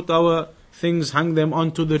can put our things, hang them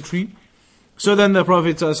onto the tree? So then the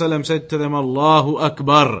Prophet ﷺ said to them, Allahu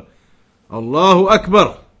Akbar. Allahu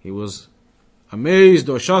Akbar. He was amazed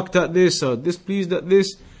or shocked at this or displeased at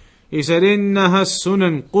this. He said, إنها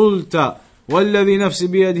السنن قلت والذي نفس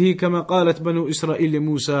بيده كما قالت بنو إسرائيل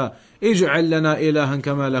لموسى اجعل لنا إلها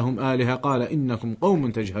كما لهم آلهة قال إنكم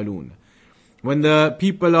قوم تجهلون. When the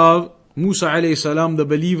people of Musa alayhi salam, the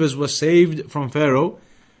believers, were saved from Pharaoh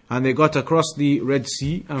and they got across the Red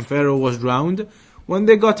Sea and Pharaoh was drowned, when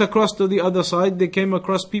they got across to the other side, they came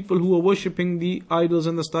across people who were worshipping the idols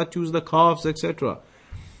and the statues, the calves, etc.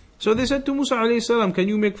 So they said to Musa alayhi salam, can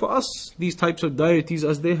you make for us these types of deities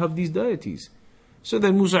as they have these deities? So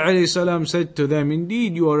then Musa alayhi salam said to them,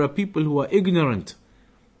 indeed you are a people who are ignorant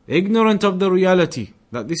of the reality,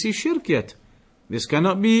 that this is shirk yet. This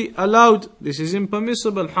cannot be allowed, this is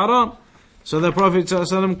impermissible, haram. So the Prophet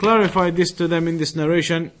ﷺ clarified this to them in this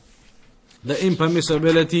narration, the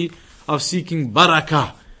impermissibility of seeking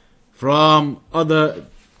barakah from other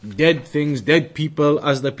dead things, dead people,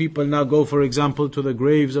 as the people now go, for example, to the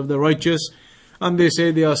graves of the righteous, and they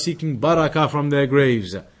say they are seeking barakah from their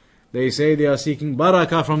graves. They say they are seeking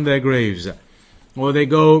barakah from their graves. Or they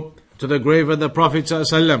go to the grave of the Prophet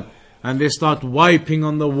ﷺ and they start wiping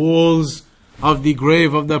on the walls of the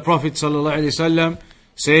grave of the Prophet ﷺ,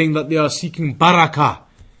 saying that they are seeking barakah.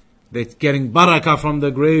 They're getting barakah from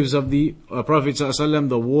the graves of the Prophet ﷺ,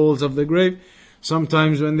 the walls of the grave.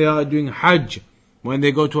 Sometimes when they are doing Hajj, when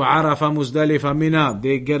they go to Arafah, Muzdalifah, Mina,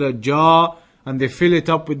 they get a jar and they fill it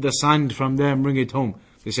up with the sand from there and bring it home.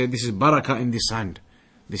 They say this is barakah in this sand.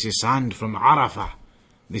 This is sand from Arafah.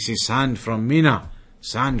 This is sand from Mina.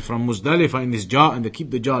 Sand from Muzdalifah in this jar, and they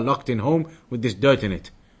keep the jar locked in home with this dirt in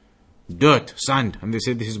it. Dirt, sand, and they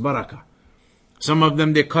say this is barakah. Some of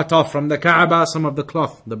them they cut off from the Kaaba, some of the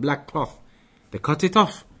cloth, the black cloth. They cut it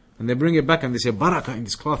off and they bring it back and they say barakah in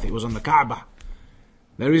this cloth, it was on the Kaaba.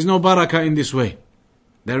 There is no barakah in this way.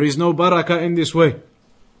 There is no barakah in this way.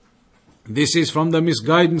 This is from the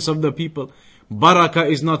misguidance of the people. Barakah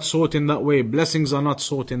is not sought in that way. Blessings are not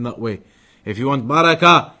sought in that way. If you want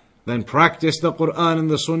barakah, then practice the Quran and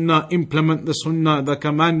the Sunnah, implement the Sunnah, the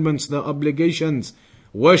commandments, the obligations.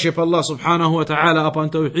 Worship Allah subhanahu wa ta'ala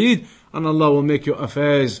upon Tawheed, and Allah will make your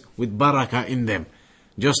affairs with barakah in them.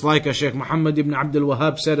 Just like a Shaykh Muhammad ibn Abdul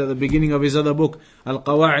Wahhab said at the beginning of his other book,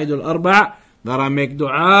 Al-Qawa'id al-Arba', that I make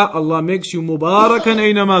dua, Allah makes you mubarakan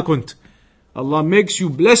aynama kunt. Allah makes you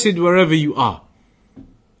blessed wherever you are.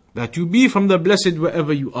 That you be from the blessed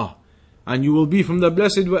wherever you are. And you will be from the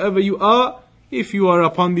blessed wherever you are if you are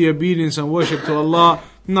upon the obedience and worship to Allah,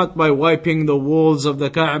 not by wiping the walls of the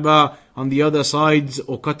Kaaba on the other sides,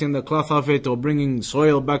 or cutting the cloth of it, or bringing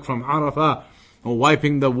soil back from Arafah, or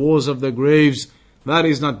wiping the walls of the graves. That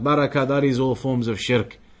is not barakah, that is all forms of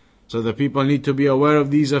shirk. So the people need to be aware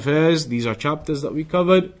of these affairs. These are chapters that we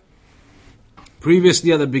covered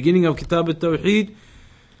previously at the beginning of Kitab Tawheed.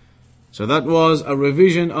 So that was a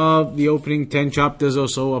revision of the opening 10 chapters or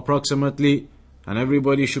so approximately. And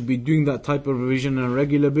everybody should be doing that type of revision on a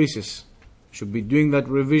regular basis. Should be doing that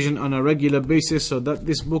revision on a regular basis so that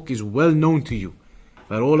this book is well known to you.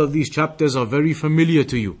 That all of these chapters are very familiar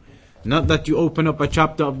to you. Not that you open up a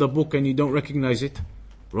chapter of the book and you don't recognize it.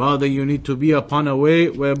 Rather, you need to be upon a way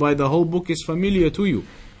whereby the whole book is familiar to you.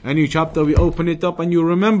 Any chapter we open it up and you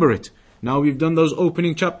remember it. Now we've done those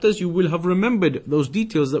opening chapters, you will have remembered those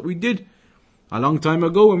details that we did a long time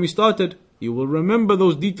ago when we started. You will remember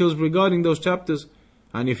those details regarding those chapters.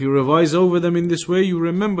 And if you revise over them in this way, you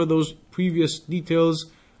remember those previous details,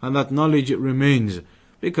 and that knowledge, it remains.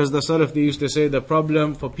 Because the Salaf, they used to say the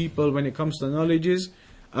problem for people when it comes to knowledge is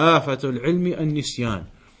آفة العلم النسيان.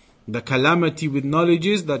 The calamity with knowledge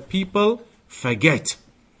is that people forget.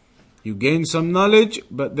 You gain some knowledge,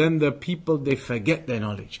 but then the people, they forget their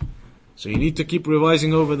knowledge. So you need to keep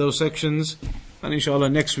revising over those sections. And inshallah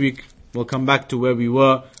next week we'll come back to where we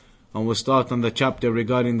were, and we'll start on the chapter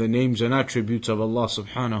regarding the names and attributes of Allah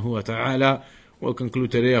subhanahu wa ta'ala. We'll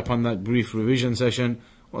conclude today upon that brief revision session.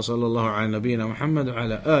 Wa sallallahu ala nabiyyina Muhammad wa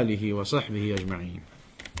ala alihi wa sahbihi ajma'in.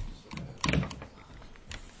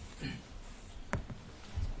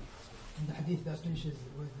 The hadith that finishes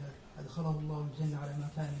with أدخله الله الجنة على ما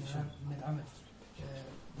كان من العمل.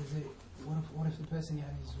 What if the person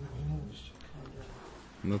is removed?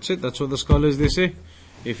 That's it. That's what the scholars, they say.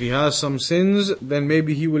 If he has some sins, then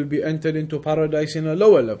maybe he will be entered into paradise in a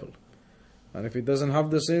lower level. And if he doesn't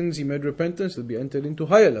have the sins, he made repentance, he'll be entered into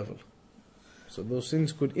higher level. So those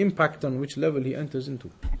sins could impact on which level he enters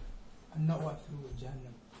into. And not what through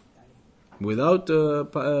Jahannam. Without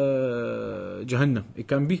Jahannam. It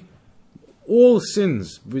can be. All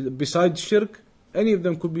sins, besides shirk, any of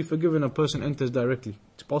them could be forgiven. A person enters directly.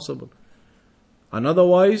 It's possible. And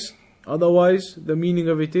otherwise, the meaning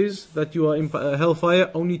of it is that you are in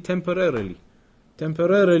hellfire only temporarily.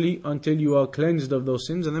 Temporarily until you are cleansed of those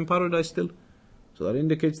sins, and then paradise still. So that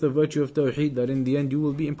indicates the virtue of Tawheed, that in the end you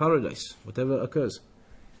will be in paradise, whatever occurs.